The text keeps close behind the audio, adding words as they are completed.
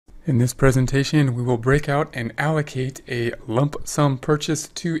In this presentation, we will break out and allocate a lump sum purchase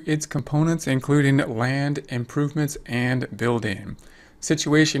to its components, including land, improvements, and building.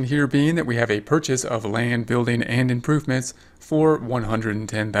 Situation here being that we have a purchase of land, building, and improvements for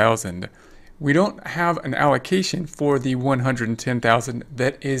 $110,000. We don't have an allocation for the $110,000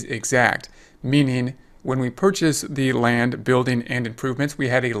 that is exact, meaning when we purchase the land, building, and improvements, we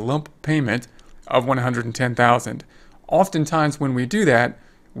had a lump payment of $110,000. Oftentimes when we do that,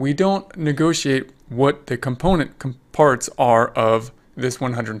 we don't negotiate what the component parts are of this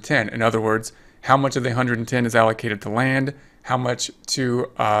 110. In other words, how much of the 110 is allocated to land, how much to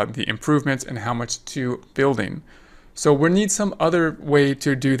the improvements, and how much to building. So we need some other way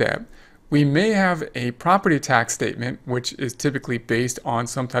to do that. We may have a property tax statement, which is typically based on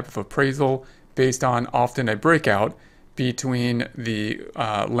some type of appraisal, based on often a breakout between the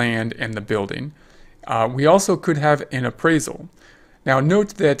land and the building. We also could have an appraisal. Now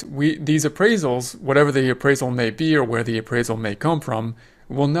note that these appraisals, whatever the appraisal may be or where the appraisal may come from,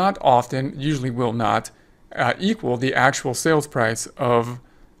 will not often, usually will not, equal the actual sales price of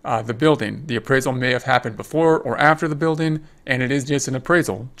the building. The appraisal may have happened before or after the building, and it is just an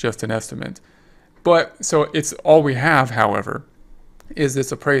appraisal, just an estimate. But, so it's all we have, however, is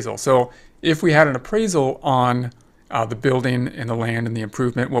this appraisal. So if we had an appraisal on the building and the land and the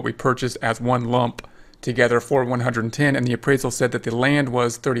improvement, what we purchased as one lump, together for 110, and the appraisal said that the land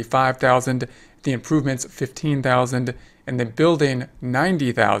was 35,000, the improvements 15,000, and the building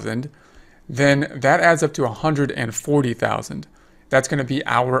 90,000, then that adds up to 140,000. That's going to be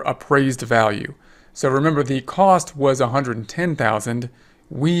our appraised value. So remember, the cost was 110,000.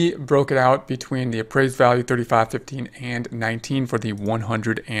 We broke it out between the appraised value 35, 15, and 19 for the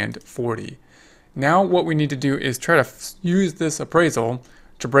 140. Now what we need to do is try to use this appraisal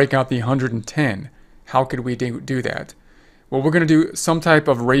to break out the 110. How could we do that? Well, we're going to do some type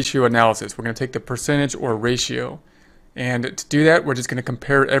of ratio analysis. We're going to take the percentage or ratio. And to do that, we're just going to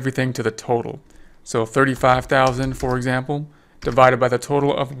compare everything to the total. So 35,000, for example, divided by the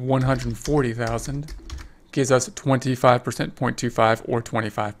total of 140,000 gives us 25%, 0.25, or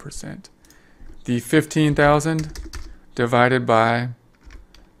 25%. The 15,000 divided by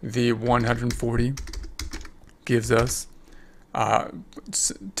the 140 gives us 10%,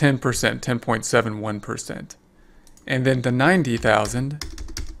 10.71%. And then the 90,000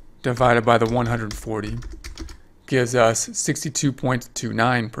 divided by the 140 gives us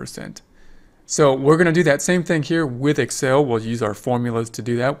 62.29%. So we're going to do that same thing here with Excel. We'll use our formulas to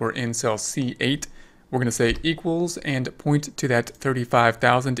do that. We're in cell C8. We're going to say equals and point to that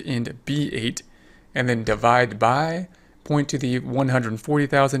 35,000 in B8, and then divide by, point to the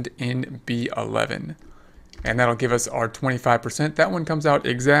 140,000 in B11. And that'll give us our 25%. That one comes out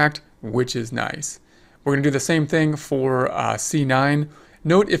exact, which is nice. We're going to do the same thing for C9.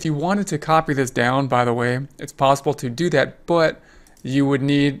 Note, if you wanted to copy this down, by the way, it's possible to do that, but you would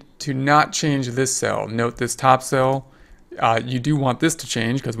need to not change this cell. Note this top cell, you do want this to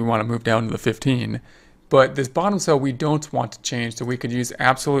change because we want to move down to the 15. But this bottom cell we don't want to change, so we could use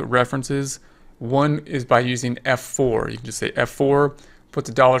absolute references. One is by using F4. You can just say F4, put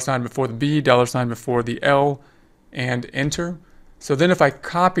the $sign before the B, $sign before the L, and enter. So then if I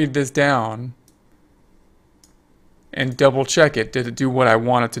copied this down and double check it, did it do what I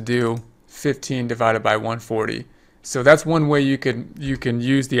want it to do? 15 divided by 140. So that's one way you can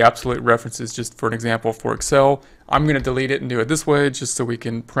use the absolute references, just for an example for Excel. I'm going to delete it and do it this way just so we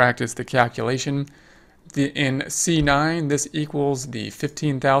can practice the calculation. In C9, this equals the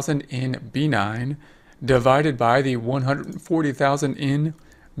 15,000 in B9 divided by the 140,000 in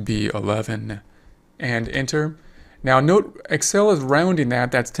B11, and enter. Now note, Excel is rounding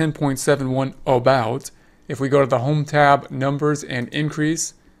that. That's 10.71 about. If we go to the Home tab, Numbers, and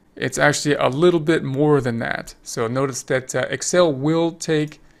Increase, it's actually a little bit more than that. So notice that Excel will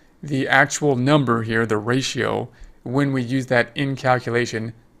take the actual number here, the ratio, when we use that in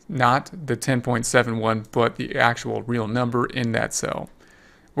calculation, not the 10.71, but the actual real number in that cell.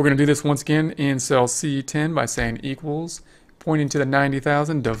 We're going to do this once again in cell C10 by saying equals, pointing to the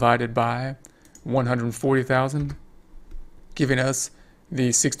 90,000 divided by 140,000, giving us the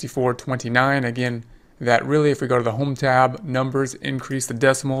 64.29. Again, that really, if we go to the Home tab, Numbers, Increase, the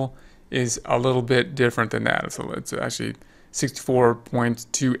decimal is a little bit different than that. So it's actually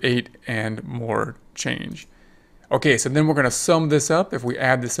 64.28 and more change. Okay, so then we're going to sum this up. If we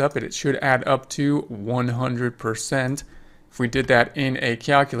add this up, it should add up to 100%. If we did that in a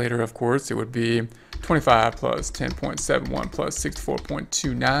calculator, of course, it would be 25 plus 10.71 plus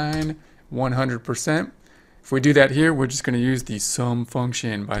 64.29, 100%. If we do that here, we're just going to use the sum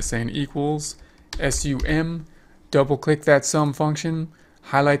function by saying equals, SUM, double click that sum function,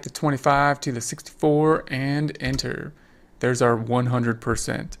 highlight the 25 to the 64 and enter. There's our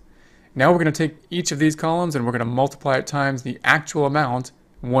 100%. Now we're going to take each of these columns and we're going to multiply it times the actual amount,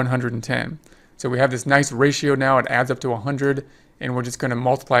 110. So we have this nice ratio now, it adds up to 100, and we're just going to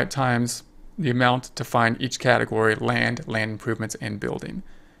multiply it times the amount to find each category: land, land improvements, and building.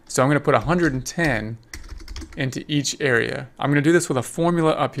 So I'm going to put 110 into each area. I'm going to do this with a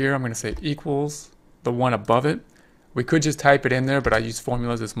formula up here. I'm going to say equals the one above it. We could just type it in there, but I use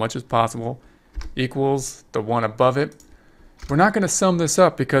formulas as much as possible. Equals the one above it. We're not going to sum this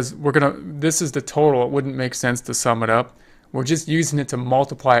up because this is the total. It wouldn't make sense to sum it up. We're just using it to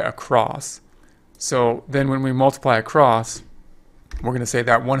multiply across. So then when we multiply across, we're going to say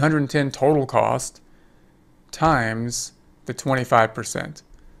that 110 total cost times the 25%.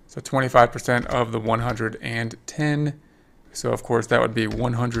 So 25% of the 110. So of course that would be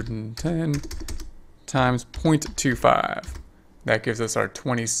 110 times 0.25. That gives us our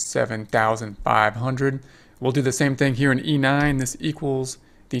 27,500. We'll do the same thing here in E9. This equals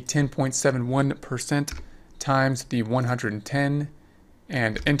the 10.71% times the 110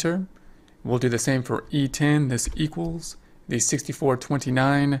 and enter. We'll do the same for E10. This equals the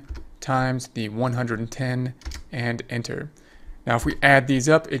 6429 times the 110 and enter. Now if we add these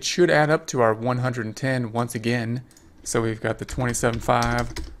up, it should add up to our 110 once again. So we've got the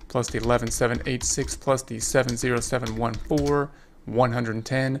 27.5 plus the 11.786 plus the 70714,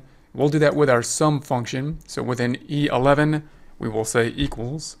 110. We'll do that with our sum function. So within E11, we will say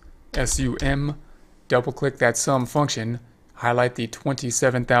equals SUM, double click that sum function, highlight the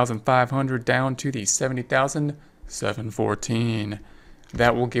 27,500 down to the 70,714.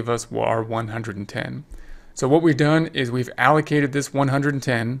 That will give us our 110. So what we've done is we've allocated this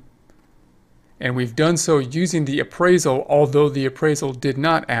 110, and we've done so using the appraisal, although the appraisal did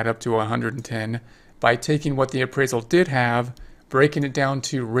not add up to 110, by taking what the appraisal did have, breaking it down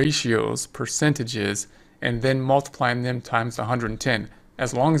to ratios, percentages, and then multiplying them times 110.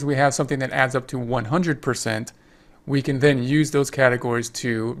 As long as we have something that adds up to 100%, we can then use those categories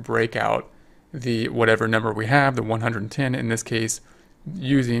to break out the whatever number we have, the 110 in this case,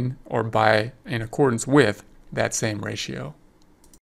 using or by in accordance with that same ratio.